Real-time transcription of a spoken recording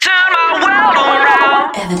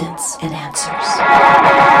Evidence and Answers.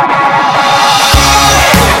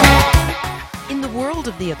 In the world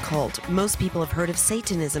of the occult, most people have heard of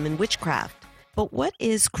Satanism and witchcraft. But what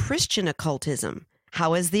is Christian occultism?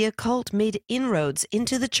 How has the occult made inroads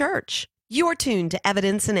into the church? You're tuned to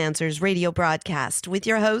Evidence and Answers radio broadcast with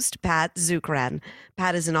your host, Pat Zukeran.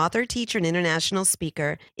 Pat is an author, teacher, and international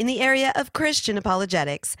speaker in the area of Christian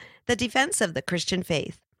apologetics, the defense of the Christian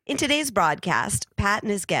faith. In today's broadcast, Pat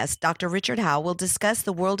and his guest, Dr. Richard Howe, will discuss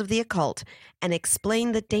the world of the occult and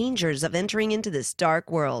explain the dangers of entering into this dark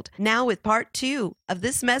world. Now, with part 2 of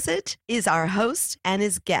this message, is our host and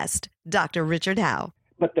his guest, Dr. Richard Howe.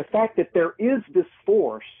 But the fact that there is this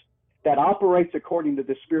force that operates according to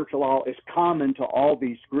the spiritual law is common to all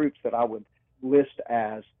these groups that I would list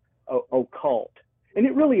as occult. And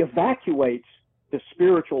it really evacuates the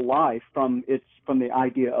spiritual life from the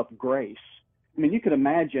idea of grace. I mean, you could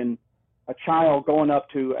imagine a child going up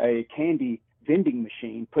to a candy vending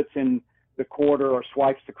machine, puts in the quarter or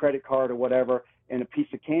swipes the credit card or whatever, and a piece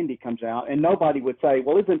of candy comes out, and nobody would say,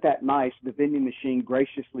 well, isn't that nice? The vending machine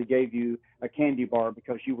graciously gave you a candy bar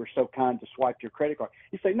because you were so kind to swipe your credit card.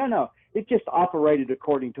 You say, no, it just operated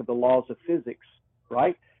according to the laws of physics,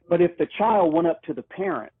 right? But if the child went up to the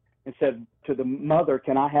parent and said to the mother,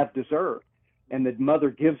 can I have dessert? And the mother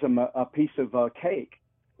gives them a piece of cake.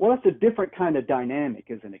 Well, that's a different kind of dynamic,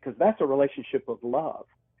 isn't it? Because that's a relationship of love,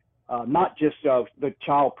 not just the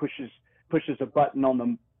child pushes a button on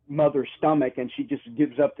the mother's stomach and she just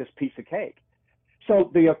gives up this piece of cake. So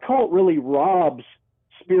the occult really robs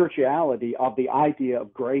spirituality of the idea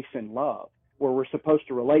of grace and love, where we're supposed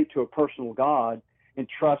to relate to a personal God and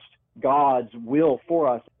trust God's will for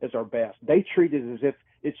us as our best. They treat it as if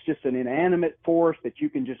it's just an inanimate force that you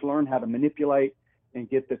can just learn how to manipulate and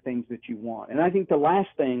get the things that you want. And I think the last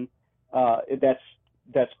thing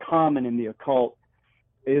that's common in the occult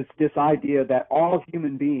is this idea that all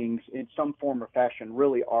human beings in some form or fashion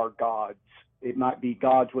really are gods. It might be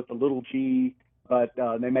gods with a little g, but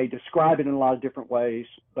they may describe it in a lot of different ways,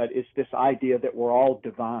 but it's this idea that we're all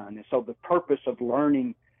divine. And so the purpose of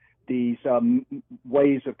learning these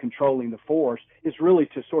ways of controlling the force is really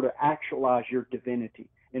to sort of actualize your divinity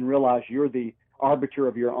and realize you're the arbiter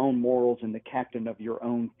of your own morals and the captain of your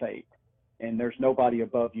own fate. And there's nobody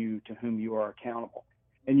above you to whom you are accountable.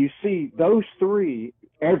 And you see those three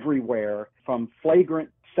everywhere, from flagrant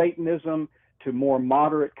Satanism to more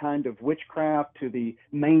moderate kind of witchcraft to the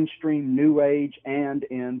mainstream New Age and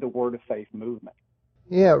in the Word of Faith movement.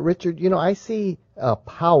 Yeah, Richard, I see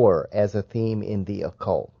power as a theme in the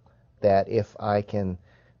occult, that if I can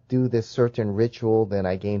do this certain ritual, then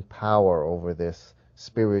I gain power over this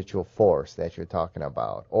spiritual force that you're talking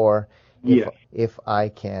about. Or if I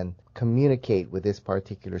can communicate with this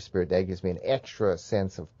particular spirit, that gives me an extra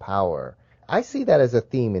sense of power. I see that as a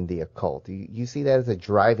theme in the occult. You see that as a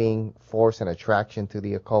driving force and attraction to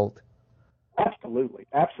the occult? Absolutely.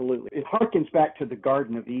 It harkens back to the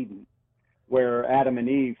Garden of Eden, where Adam and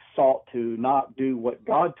Eve sought to not do what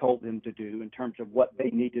God told them to do in terms of what they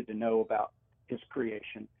needed to know about his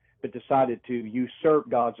creation, but decided to usurp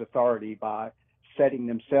God's authority by setting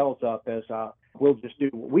themselves up as we'll just do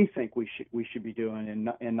what we think we should be doing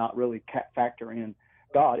and not really factor in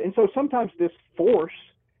God. And so sometimes this force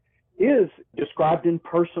is described in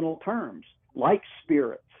personal terms, like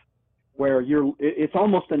spirits, where it's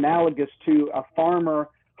almost analogous to a farmer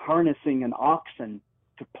harnessing an oxen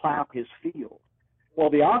to plow his field. Well,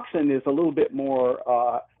 the oxen is a little bit more,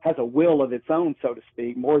 has a will of its own, so to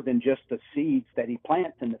speak, more than just the seeds that he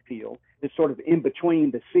plants in the field. It's sort of in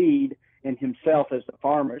between the seed and himself as the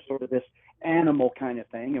farmer, sort of this animal kind of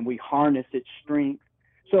thing, and we harness its strength.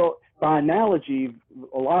 So by analogy,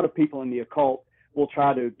 a lot of people in the occult will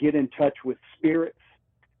try to get in touch with spirits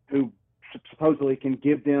who supposedly can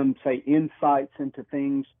give them, say, insights into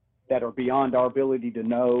things that are beyond our ability to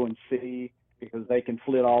know and see, because they can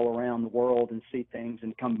flit all around the world and see things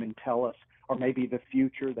and come and tell us, or maybe the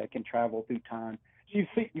future, they can travel through time. So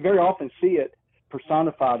you very often see it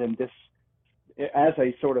personified in this as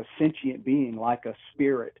a sort of sentient being, like a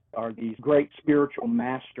spirit, or these great spiritual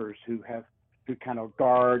masters who kind of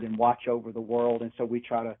guard and watch over the world, and so we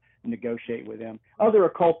try to negotiate with them. Other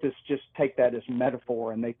occultists just take that as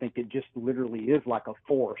metaphor, and they think it just literally is like a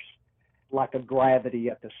force, like a gravity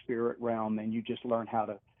at the spirit realm, and you just learn how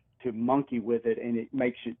to monkey with it, and it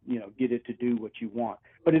makes it, get it to do what you want.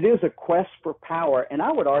 But it is a quest for power, and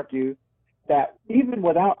I would argue that even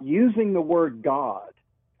without using the word God,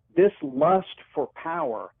 this lust for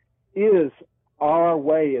power is our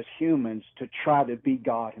way as humans to try to be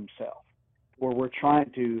God himself, where we're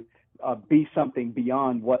trying to be something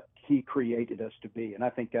beyond what he created us to be. And I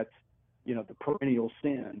think that's the perennial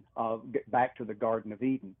sin of back to the Garden of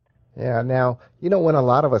Eden. Yeah, now, when a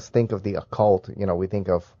lot of us think of the occult, we think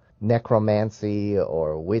of necromancy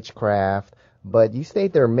or witchcraft, but you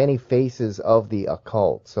state there are many faces of the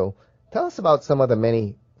occult. So tell us about some of the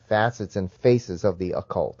many facets and faces of the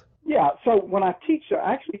occult. Yeah, so when I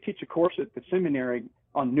actually teach a course at the seminary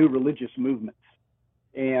on new religious movements.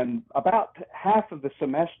 And about half of the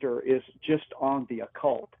semester is just on the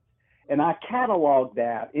occult. And I catalog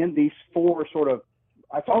that in these four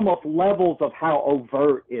it's almost levels of how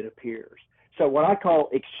overt it appears. So what I call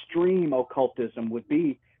extreme occultism would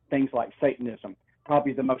be things like Satanism.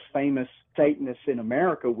 Probably the most famous Satanist in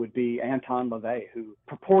America would be Anton LaVey, who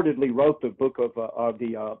purportedly wrote the book of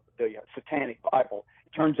the Satanic Bible.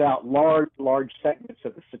 It turns out large segments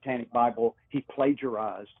of the Satanic Bible he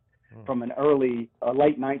plagiarized from an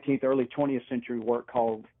late 19th, early 20th century work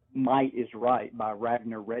called Might is Right by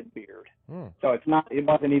Ragnar Redbeard. So it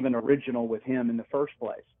wasn't even original with him in the first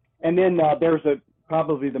place. And then there's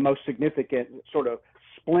probably the most significant sort of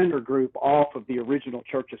splinter group off of the original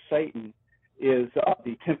Church of Satan is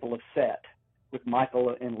the Temple of Set with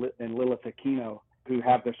Michael and Lilith Aquino, who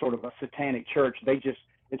have their sort of a satanic church. They just,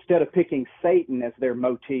 instead of picking Satan as their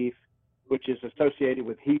motif, which is associated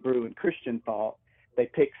with Hebrew and Christian thought, they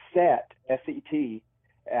pick Set, S-E-T,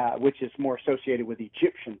 which is more associated with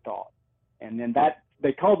Egyptian thought. And then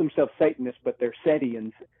they call themselves Satanists, but they're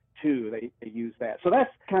Setians too. They use that. So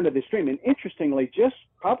that's kind of the extreme. And interestingly,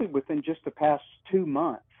 probably within just the past 2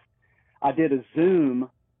 months, I did a Zoom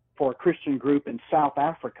for a Christian group in South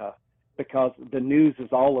Africa because the news is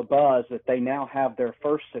all abuzz that they now have their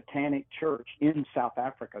first satanic church in South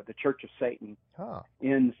Africa, the Church of Satan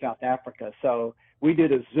in South Africa. So we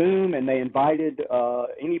did a Zoom, and they invited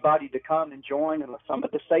anybody to come and join, and some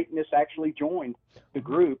of the Satanists actually joined the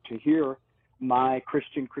group to hear my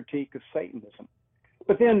Christian critique of Satanism.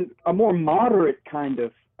 But then a more moderate kind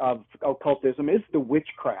of occultism is the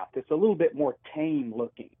witchcraft. It's a little bit more tame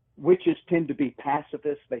looking. Witches tend to be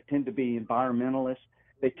pacifists. They tend to be environmentalists.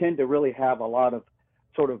 They tend to really have a lot of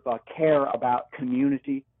sort of care about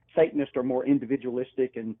community. Satanists are more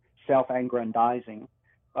individualistic and self-aggrandizing.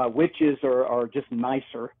 Witches are just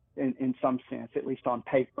nicer in some sense, at least on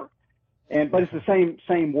paper. But it's the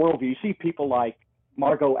same worldview. You see people like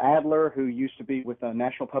Margot Adler, who used to be with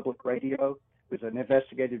National Public Radio, who's an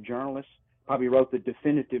investigative journalist, probably wrote the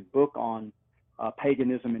definitive book on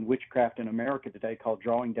paganism and witchcraft in America today called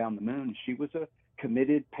Drawing Down the Moon. She was a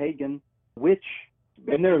committed pagan witch.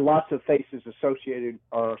 And there are lots of faces associated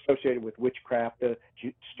with witchcraft,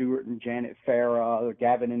 Stuart and Janet Farah,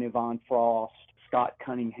 Gavin and Yvonne Frost, Scott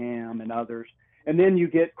Cunningham, and others. And then you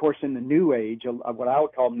get, of course, in the New Age, what I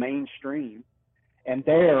would call mainstream. And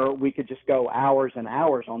there we could just go hours and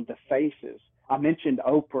hours on the faces. I mentioned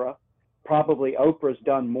Oprah. Probably Oprah's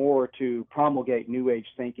done more to promulgate New Age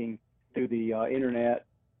thinking through the internet,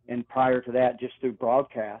 and prior to that, just through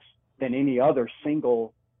broadcasts, than any other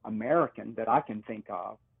single American that I can think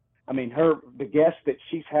of. I mean, the guest that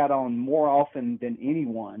she's had on more often than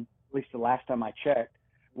anyone, at least the last time I checked,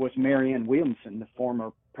 was Marianne Williamson, the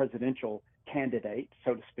former presidential candidate,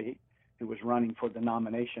 so to speak, who was running for the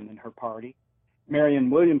nomination in her party. Marianne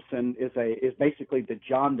Williamson is basically the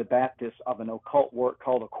John the Baptist of an occult work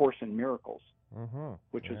called A Course in Miracles,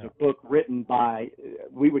 which was a book written by,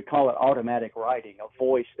 we would call it automatic writing, a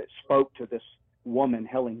voice that spoke to this woman,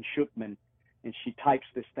 Helen Schucman, and she types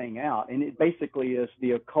this thing out. And it basically is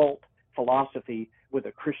the occult philosophy with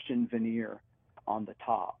a Christian veneer on the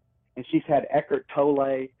top. And she's had Eckhart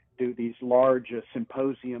Tolle do these large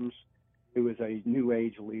symposiums, who is a New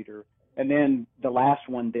Age leader. And then the last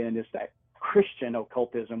one then is that Christian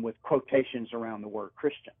occultism with quotations around the word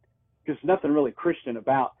Christian. Because there's nothing really Christian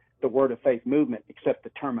about the Word of Faith movement except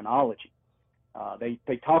the terminology.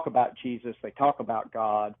 They talk about Jesus, they talk about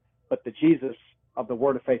God, but the Jesus of the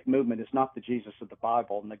Word of Faith movement is not the Jesus of the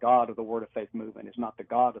Bible, and the God of the Word of Faith movement is not the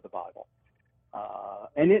God of the Bible.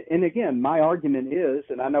 And again, my argument is,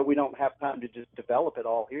 and I know we don't have time to just develop it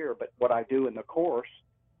all here, but what I do in the course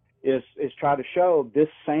is try to show this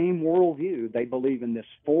same worldview. They believe in this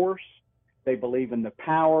force. They believe in the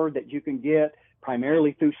power that you can get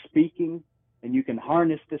primarily through speaking, and you can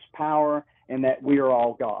harness this power, and that we are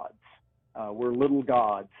all gods. We're little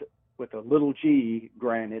gods with a little g,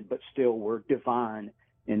 granted, but still we're divine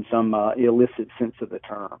in some illicit sense of the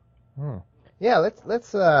term. Yeah,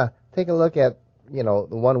 let's take a look at, the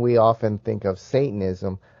one we often think of,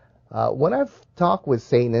 Satanism. When I've talked with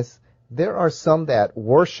Satanists, there are some that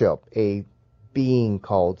worship a being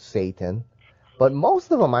called Satan, but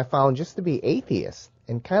most of them I found just to be atheists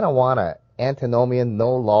and kind of want a antinomian,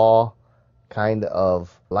 no law kind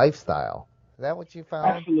of lifestyle. Is that what you found?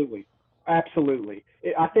 Absolutely. Absolutely.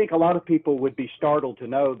 I think a lot of people would be startled to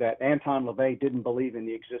know that Anton LaVey didn't believe in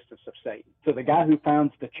the existence of Satan. So the guy who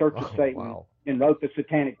founds the Church of Oh, Satan wow. and wrote the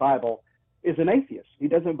Satanic Bible is an atheist. He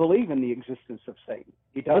doesn't believe in the existence of Satan.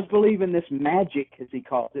 He does believe in this magic, as he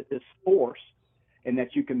calls it, this force, and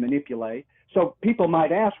that you can manipulate. So people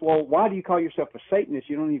might ask, well, why do you call yourself a Satanist?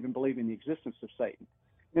 You don't even believe in the existence of Satan.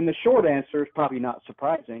 And the short answer is probably not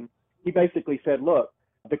surprising. He basically said, look,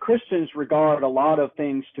 the Christians regard a lot of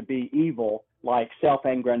things to be evil, like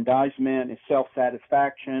self-aggrandizement and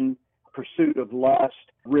self-satisfaction, pursuit of lust,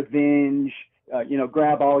 revenge,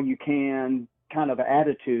 grab all you can kind of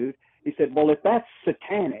attitude. He said, well, if that's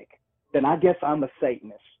satanic, then I guess I'm a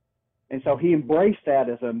Satanist. And so he embraced that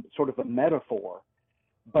as a sort of a metaphor.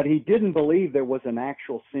 But he didn't believe there was an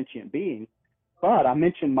actual sentient being. But I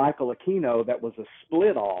mentioned Michael Aquino, that was a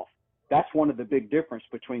split off. That's one of the big difference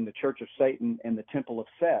between the Church of Satan and the Temple of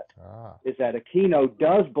Set, is that Aquino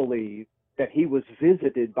does believe that he was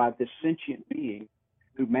visited by this sentient being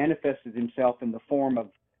who manifested himself in the form of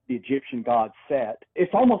the Egyptian god Set.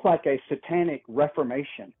 It's almost like a satanic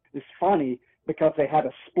reformation. It's funny because they had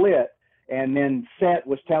a split, and then Set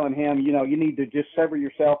was telling him, you need to just sever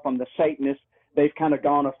yourself from the Satanists. They've kind of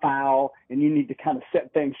gone afoul, and you need to kind of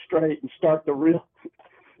set things straight and start the real.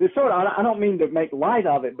 It's sort of, I don't mean to make light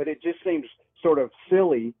of it, but it just seems sort of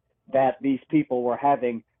silly that these people were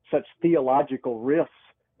having such theological rifts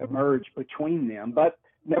emerge between them. But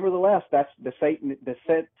nevertheless, that's the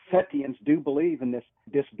Setians do believe in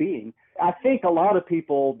this being. I think a lot of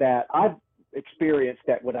people that I've experienced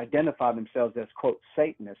that would identify themselves as, quote,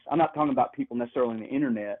 Satanists, I'm not talking about people necessarily on the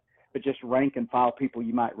internet, but just rank and file people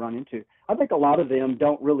you might run into. I think a lot of them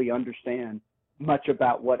don't really understand much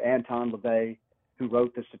about what Anton LaVey, who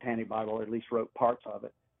wrote the Satanic Bible, or at least wrote parts of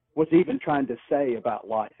it, was even trying to say about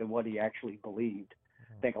life and what he actually believed.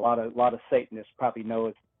 I think a lot of Satanists probably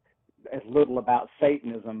know as little about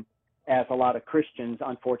Satanism as a lot of Christians,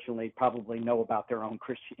 unfortunately, probably know about their own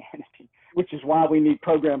Christianity, which is why we need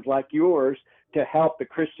programs like yours to help the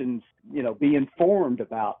Christians, be informed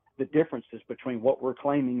about the differences between what we're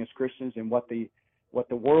claiming as Christians and what the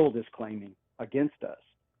world is claiming against us.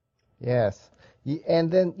 Yes. And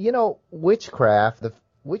then, witchcraft, the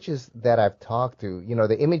witches that I've talked to,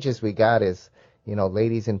 the images we got is,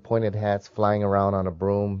 ladies in pointed hats flying around on a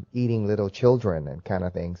broom, eating little children and kind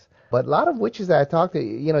of things. But a lot of witches that I talked to,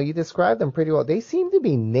 you describe them pretty well. They seem to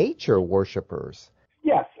be nature worshipers.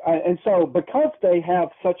 Yes. And so because they have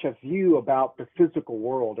such a view about the physical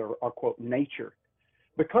world or quote, nature,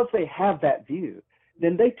 because they have that view,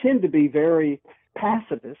 then they tend to be very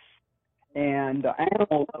pacifists and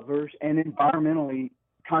animal lovers and environmentally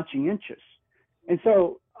conscientious. And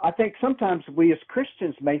so I think sometimes we as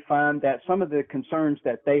Christians may find that some of the concerns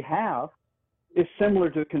that they have is similar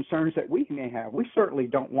to concerns that we may have. We certainly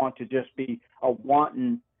don't want to just be a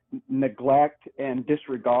wanton neglect and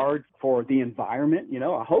disregard for the environment.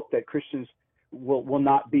 I hope that Christians will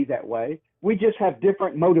not be that way. We just have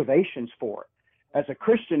different motivations for it. As a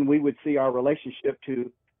Christian, we would see our relationship to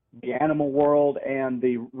the animal world and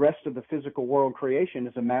the rest of the physical world creation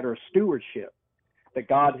as a matter of stewardship, that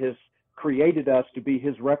God has created us to be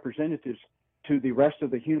his representatives to the rest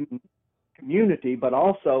of the human community, but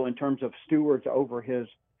also in terms of stewards over his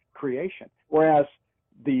creation. Whereas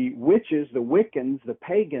the witches, the Wiccans, the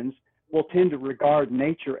pagans will tend to regard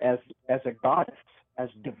nature as a goddess, as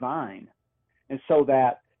divine. And so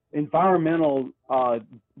that environmental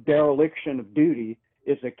dereliction of duty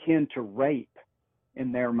is akin to rape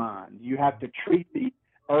in their mind. You have to treat the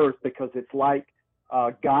earth because it's like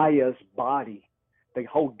Gaia's body, the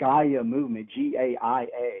whole Gaia movement, Gaia,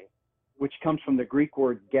 which comes from the Greek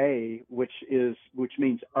word "gai," which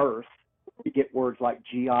means earth. You get words like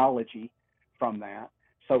geology from that.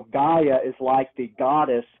 So Gaia is like the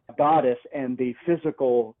goddess, and the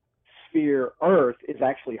physical sphere, earth, is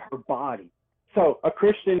actually her body. So a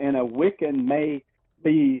Christian and a Wiccan may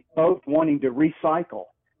be both wanting to recycle,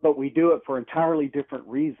 but we do it for entirely different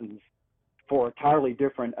reasons, for entirely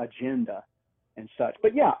different agenda and such.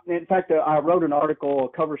 But yeah, in fact, I wrote an article,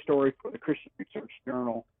 a cover story for the Christian Research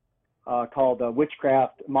Journal called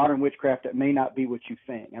Witchcraft, Modern Witchcraft That May Not Be What You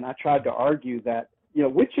Think. And I tried to argue that,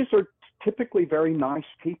 witches are typically very nice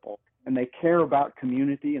people, and they care about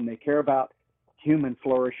community and they care about human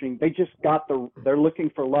flourishing. They just they're looking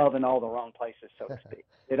for love in all the wrong places, so to speak.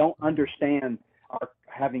 They don't understand our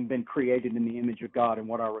having been created in the image of God and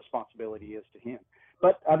what our responsibility is to him.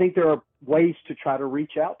 But I think there are ways to try to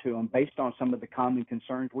reach out to them based on some of the common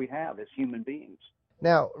concerns we have as human beings.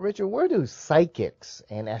 Now, Richard, where do psychics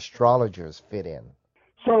and astrologers fit in?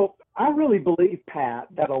 So I really believe, Pat,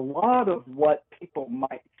 that a lot of what people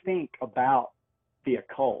might think about the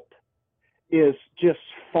occult is just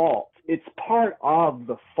false. It's part of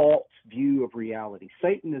the false view of reality.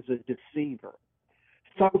 Satan is a deceiver.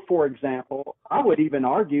 So, for example, I would even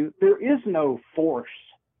argue there is no force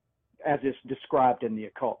as is described in the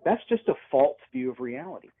occult. That's just a false view of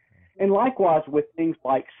reality. And likewise with things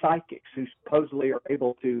like psychics who supposedly are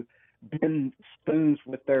able to bend spoons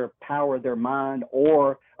with their power of their mind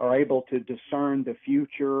or are able to discern the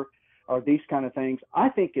future or these kind of things, I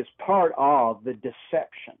think is part of the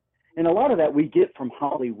deception. And a lot of that we get from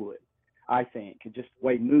Hollywood, I think, just the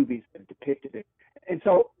way movies have depicted it. And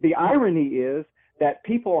so the irony is that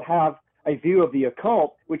people have a view of the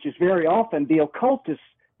occult, which is very often the occultist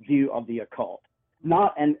view of the occult,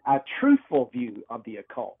 not a truthful view of the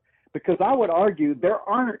occult. Because I would argue there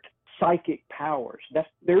aren't psychic powers.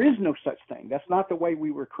 There is no such thing. That's not the way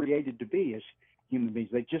we were created to be as human beings.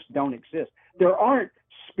 They just don't exist. There aren't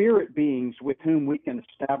spirit beings with whom we can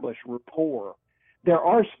establish rapport. There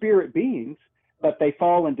are spirit beings, but they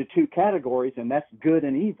fall into two categories, and that's good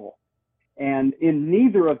and evil. And in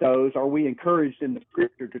neither of those are we encouraged in the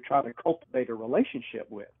scripture to try to cultivate a relationship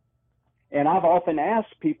with. And I've often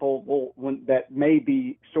asked people that may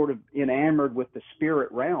be sort of enamored with the spirit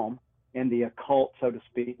realm and the occult, so to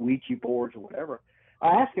speak, Ouija boards or whatever. I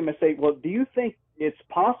ask them, I say, well, do you think it's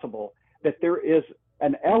possible that there is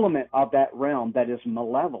an element of that realm that is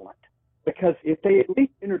malevolent? Because if they at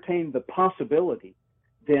least entertain the possibility,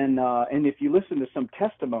 then, and if you listen to some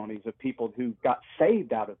testimonies of people who got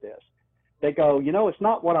saved out of this, they go, it's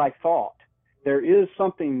not what I thought. There is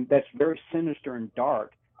something that's very sinister and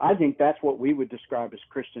dark. I think that's what we would describe as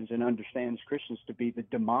Christians and understand as Christians to be the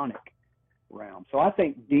demonic realm. So I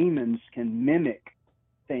think demons can mimic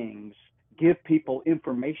things, give people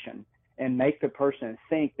information, and make the person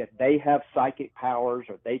think that they have psychic powers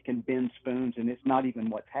or they can bend spoons, and it's not even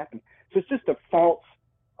what's happening. So it's just a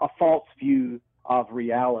false view of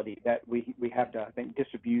reality that we have to, I think,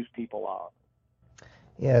 disabuse people of.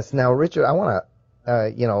 Yes. Now, Richard, I want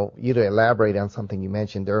to, you to elaborate on something you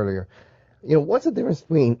mentioned earlier. What's the difference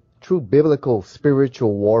between true biblical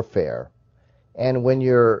spiritual warfare and when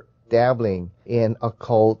you're dabbling in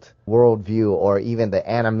occult worldview or even the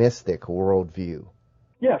animistic worldview?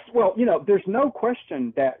 Yes. Well, there's no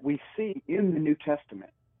question that we see in the New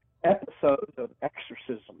Testament episodes of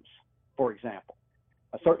exorcisms, for example.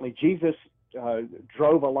 Certainly Jesus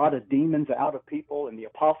drove a lot of demons out of people, and the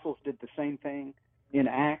apostles did the same thing in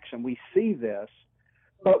Acts, and we see this.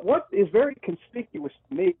 But what is very conspicuous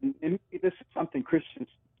to me, and this is something Christians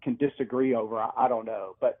can disagree over, I don't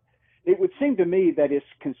know, but it would seem to me that it's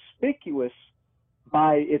conspicuous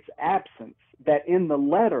by its absence that in the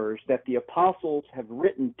letters that the apostles have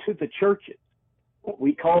written to the churches, what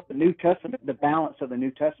we call the New Testament, the balance of the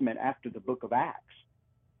New Testament after the book of Acts,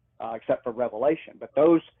 except for Revelation. But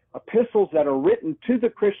those epistles that are written to the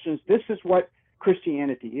Christians, this is what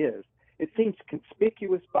Christianity is. It seems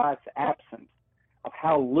conspicuous by its absence of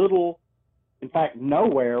how little, in fact,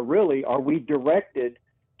 nowhere really, are we directed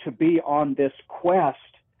to be on this quest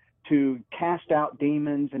to cast out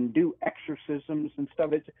demons and do exorcisms and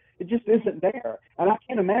stuff. It just isn't there. And I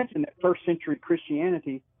can't imagine that first century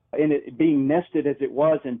Christianity, and it being nested as it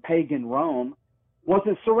was in pagan Rome,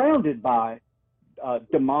 wasn't surrounded by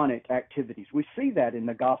demonic activities. We see that in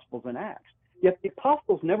the Gospels and Acts. Yet the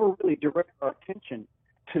apostles never really direct our attention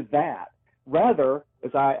to that. Rather,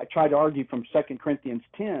 as I try to argue from 2 Corinthians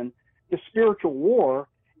 10, the spiritual war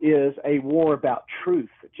is a war about truth.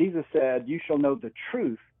 Jesus said, you shall know the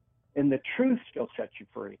truth, and the truth shall set you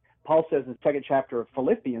free. Paul says in the second chapter of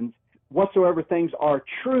Philippians, whatsoever things are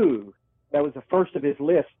true, that was the first of his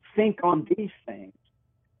list, think on these things.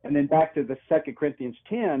 And then back to the 2 Corinthians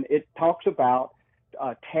 10, it talks about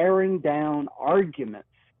tearing down arguments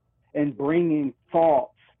and bringing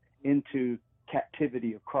thoughts into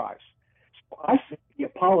captivity of Christ. So I see the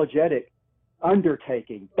apologetic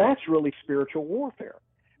undertaking. That's really spiritual warfare.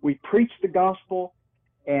 We preach the gospel,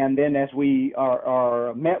 and then as we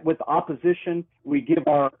are met with opposition, we give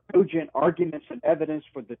our cogent arguments and evidence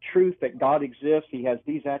for the truth that God exists. He has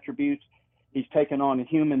these attributes. He's taken on a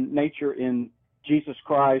human nature in Jesus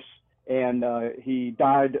Christ, and he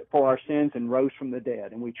died for our sins and rose from the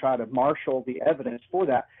dead. And we try to marshal the evidence for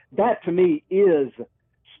that. That, to me, is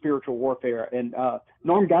spiritual warfare. And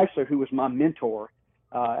Norm Geisler, who was my mentor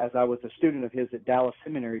as I was a student of his at Dallas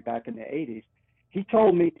Seminary back in the 80s, he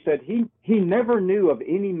told me, he said he never knew of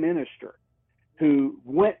any minister who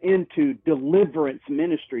went into deliverance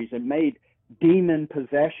ministries and made demon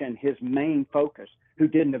possession his main focus, who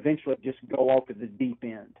didn't eventually just go off at the deep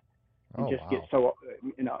end and get so,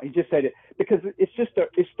 he just said it because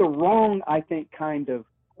it's the wrong, I think, kind of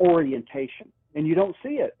orientation. And you don't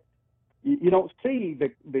see it You don't see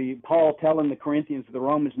the Paul telling the Corinthians, the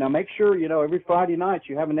Romans, now make sure, every Friday night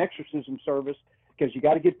you have an exorcism service because you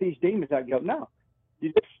got to get these demons out. You go, no,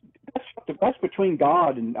 that's between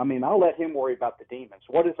God and, I'll let him worry about the demons.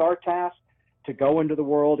 What is our task? To go into the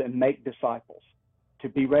world and make disciples, to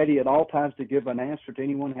be ready at all times to give an answer to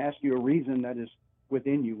anyone who asks you a reason that is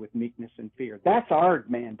within you with meekness and fear. That's our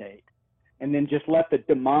mandate. And then just let the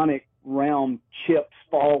demonic realm chips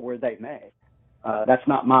fall where they may. That's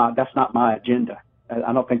not my agenda.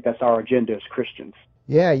 I don't think that's our agenda as Christians.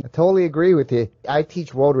 Yeah, I totally agree with you. I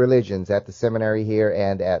teach world religions at the seminary here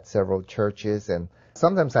and at several churches, and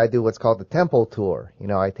sometimes I do what's called the temple tour.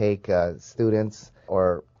 I take students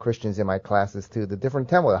or Christians in my classes to the different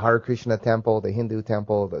temples, the Hare Krishna temple, the Hindu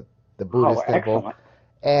temple, the Buddhist temple. Excellent.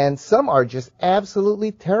 And some are just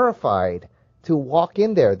absolutely terrified to walk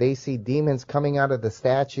in there. They see demons coming out of the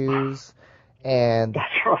statues. And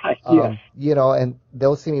that's right. Yes. And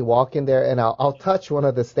they'll see me walk in there, and I'll touch one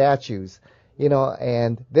of the statues,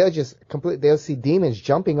 and they'll see demons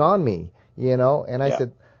jumping on me, and I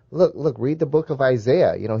said, look, read the book of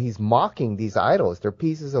Isaiah. He's mocking these idols. They're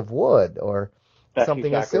pieces of wood or that's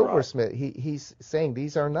something exactly a silversmith. Right. He's saying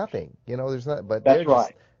these are nothing. There's not. But that's they're right.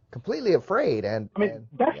 Just completely afraid. And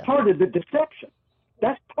that's part of the deception.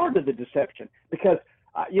 That's part of the deception because.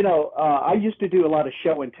 I used to do a lot of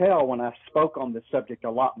show and tell when I spoke on this subject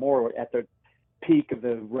a lot more at the peak of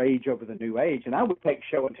the rage over the New Age. And I would take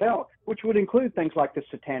show and tell, which would include things like the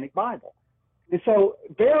Satanic Bible. And so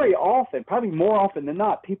very often, probably more often than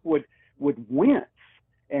not, people would wince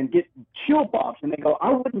and get chill bumps. And they go,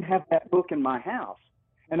 I wouldn't have that book in my house.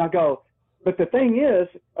 And I go, but the thing is,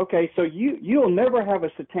 okay, so you'll never have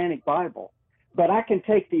a Satanic Bible, but I can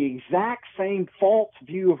take the exact same false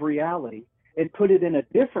view of reality and put it in a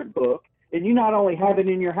different book, and you not only have it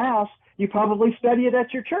in your house, you probably study it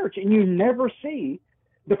at your church, and you never see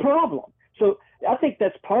the problem. So I think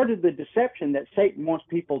that's part of the deception that Satan wants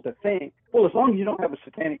people to think, well, as long as you don't have a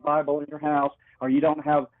Satanic Bible in your house, or you don't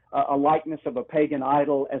have a likeness of a pagan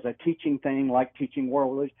idol as a teaching thing like teaching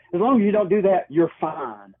world religion, as long as you don't do that, you're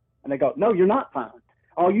fine. And they go, no, you're not fine.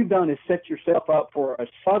 All you've done is set yourself up for a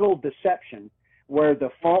subtle deception where the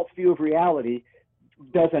false view of reality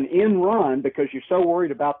does an end run because you're so worried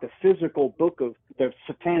about the physical book of the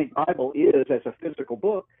Satanic Bible is as a physical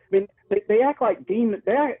book. They act like demons.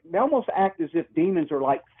 They almost act as if demons are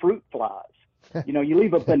like fruit flies. You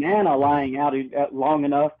leave a banana lying out long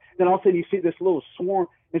enough, then all of a sudden you see this little swarm,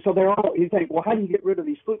 and so you think, well, how do you get rid of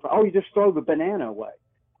these fruit flies? Oh, you just throw the banana away.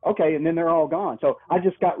 Okay, and then they're all gone. So I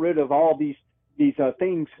just got rid of all these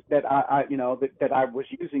things that that I was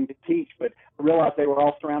using to teach, but I realized they were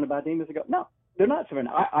all surrounded by demons. I go, no. They're not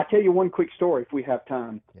surrounded. I tell you one quick story if we have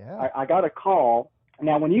time. Yeah. I got a call.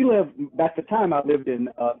 Now, when you live, at the time I lived in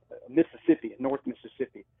Mississippi, North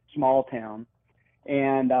Mississippi, small town.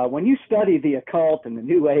 And when you study the occult and the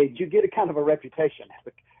New Age, you get a kind of a reputation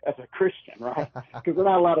as a Christian, right? Because there's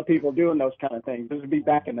not a lot of people doing those kind of things. This would be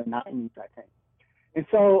back in the 90s, I think. And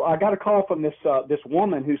so I got a call from this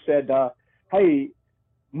woman who said, hey,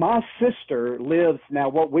 my sister lives now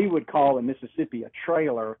what we would call in Mississippi a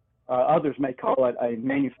trailer. Others may call it a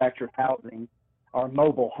manufactured housing or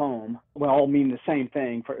mobile home. We all mean the same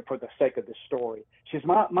thing for the sake of this story. She says,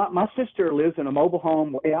 my sister lives in a mobile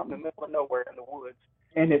home way out in the middle of nowhere in the woods,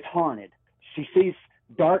 and it's haunted. She sees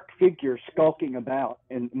dark figures skulking about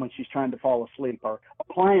when she's trying to fall asleep, or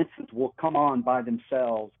appliances will come on by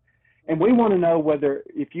themselves. And we want to know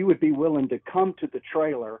if you would be willing to come to the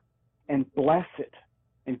trailer and bless it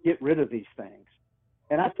and get rid of these things.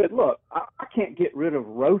 And I said, look, I can't get rid of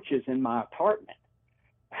roaches in my apartment.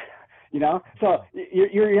 So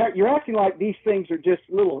you're acting like these things are just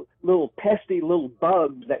little pesky little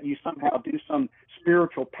bugs that you somehow do some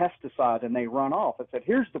spiritual pesticide and they run off. I said,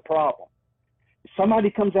 here's the problem.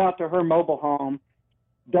 Somebody comes out to her mobile home,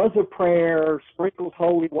 does a prayer, sprinkles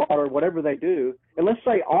holy water, whatever they do, and let's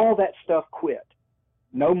say all that stuff quit.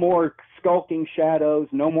 No more skulking shadows,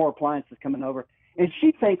 no more appliances coming over. And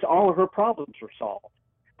she thinks all of her problems are solved.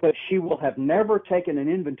 But she will have never taken an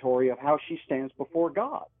inventory of how she stands before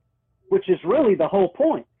God, which is really the whole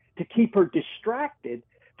point, to keep her distracted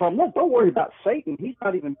from, look, don't worry about Satan. He's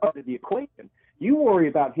not even part of the equation. You worry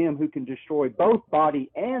about him who can destroy both body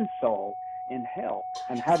and soul in hell.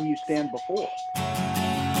 And how do you stand before it?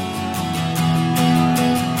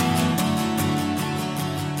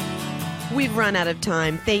 We've run out of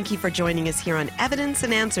time. Thank you for joining us here on Evidence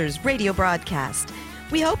and Answers radio broadcast.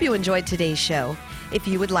 We hope you enjoyed today's show. If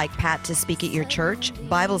you would like Pat to speak at your church,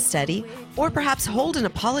 Bible study, or perhaps hold an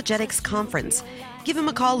apologetics conference, give him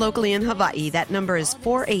a call locally in Hawaii. That number is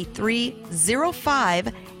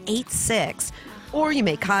 483-0586. or you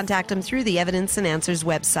may contact them through the Evidence and Answers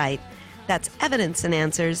website. That's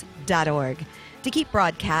evidenceandanswers.org. To keep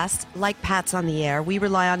broadcasts like Pat's on the Air, we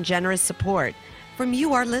rely on generous support from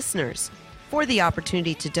you, our listeners. For the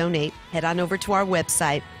opportunity to donate, head on over to our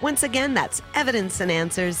website. Once again, that's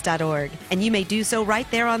evidenceandanswers.org, and you may do so right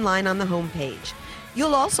there online on the homepage.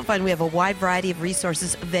 You'll also find we have a wide variety of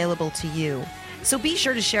resources available to you. So be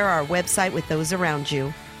sure to share our website with those around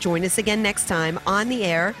you. Join us again next time on the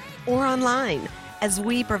air or online as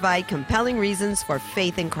we provide compelling reasons for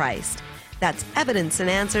faith in Christ. That's Evidence and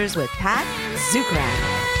Answers with Pat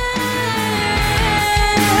Zukeran.